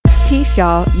Peace,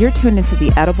 y'all. You're tuned into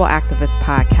the Edible Activist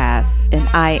Podcast, and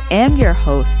I am your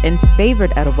host and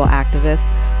favorite edible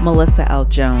activist, Melissa L.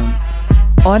 Jones.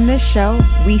 On this show,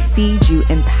 we feed you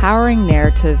empowering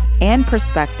narratives and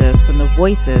perspectives from the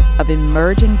voices of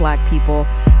emerging Black people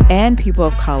and people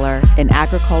of color in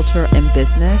agriculture and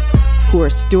business who are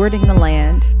stewarding the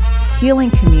land,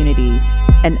 healing communities,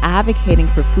 and advocating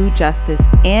for food justice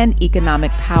and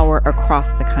economic power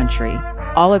across the country.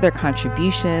 All of their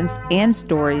contributions and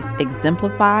stories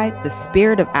exemplify the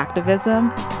spirit of activism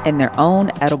in their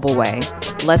own edible way.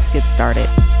 Let's get started.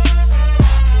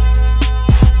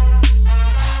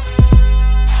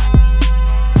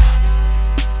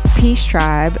 Peace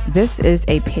Tribe, this is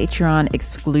a Patreon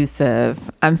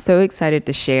exclusive. I'm so excited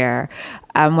to share.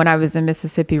 When I was in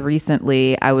Mississippi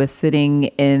recently, I was sitting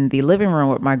in the living room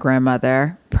with my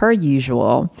grandmother, per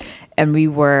usual, and we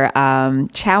were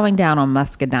chowing down on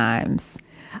muscadimes.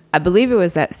 I believe it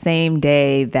was that same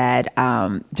day that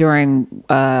during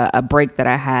a break that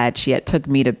I had, she had took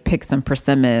me to pick some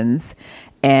persimmons.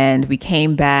 And we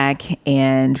came back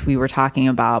and we were talking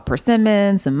about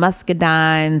persimmons and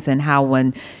muscadines and how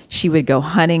when she would go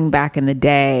hunting back in the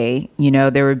day, you know,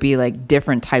 there would be like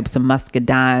different types of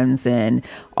muscadines and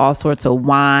all sorts of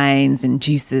wines and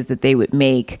juices that they would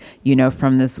make, you know,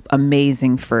 from this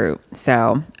amazing fruit.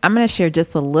 So I'm going to share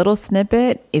just a little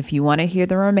snippet. If you want to hear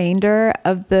the remainder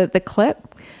of the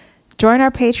clip, join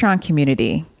our Patreon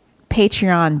community,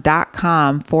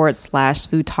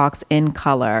 patreon.com/Food Talks in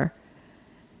Color.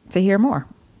 To hear more.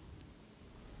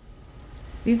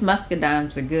 These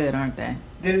muscadimes are good, aren't they?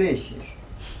 Delicious.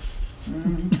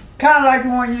 Mm-hmm. Kind of like the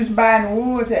one you used to buy in the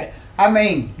woods. I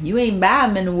mean, you ain't buy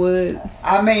them in the woods.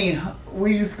 I mean,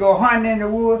 we used to go hunting in the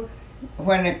woods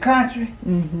when in the country.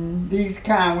 Mm-hmm. These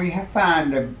kind we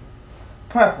find the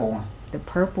purple one. The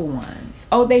purple ones.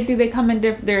 Oh, they do. They come in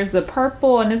different. There's a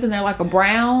purple, and isn't there like a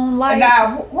brown light?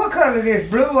 Now, what color is this?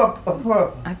 Blue or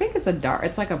purple? I think it's a dark.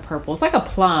 It's like a purple. It's like a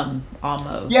plum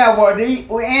almost. Yeah. Well,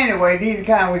 anyway, these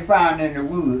kind we found in the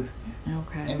woods.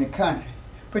 Okay. In the country,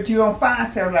 but you don't find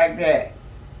stuff like that.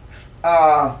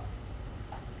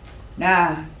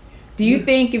 Now. Do you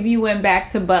think if you went back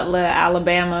to Butler,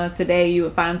 Alabama today, you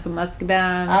would find some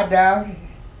muscadimes? I doubt it.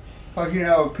 Because, you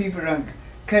know, people don't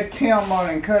cut timber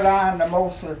and cut on the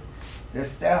most of the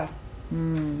stuff.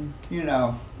 You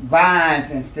know, vines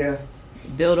and stuff.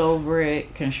 Build over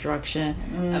it, construction.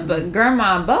 But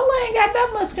Grandma, Butler ain't got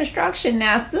that much construction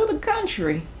now. Still the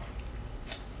country.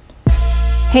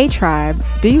 Hey Tribe,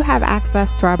 do you have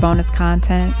access to our bonus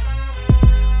content?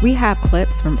 We have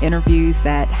clips from interviews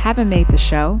that haven't made the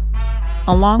show,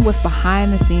 along with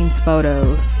behind the scenes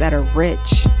photos that are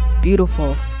rich,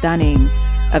 beautiful, stunning,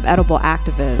 of edible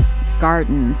activists,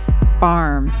 gardens,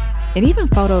 farms, and even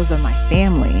photos of my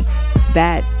family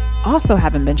that also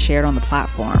haven't been shared on the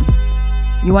platform.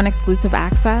 You want exclusive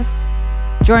access?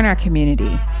 Join our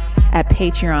community at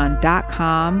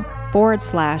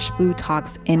patreon.com/Food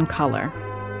Talks in Color.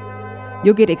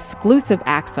 You'll get exclusive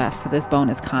access to this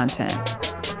bonus content,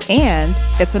 and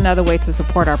it's another way to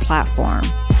support our platform.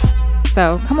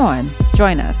 So come on,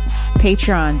 join us.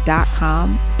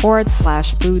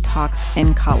 patreon.com/Food Talks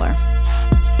in Color.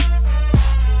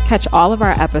 Catch all of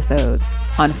our episodes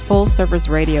on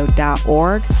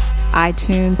fullserviceradio.org,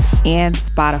 iTunes, and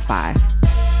Spotify.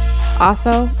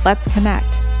 Also, let's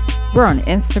connect. We're on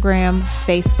Instagram,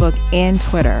 Facebook, and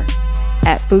Twitter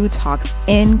at Food Talks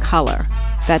in Color.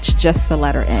 That's just the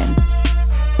letter N.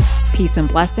 Peace and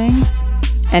blessings.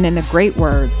 And in the great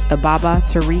words of Baba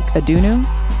Tariq Adunu,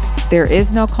 there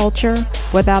is no culture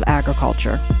without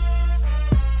agriculture.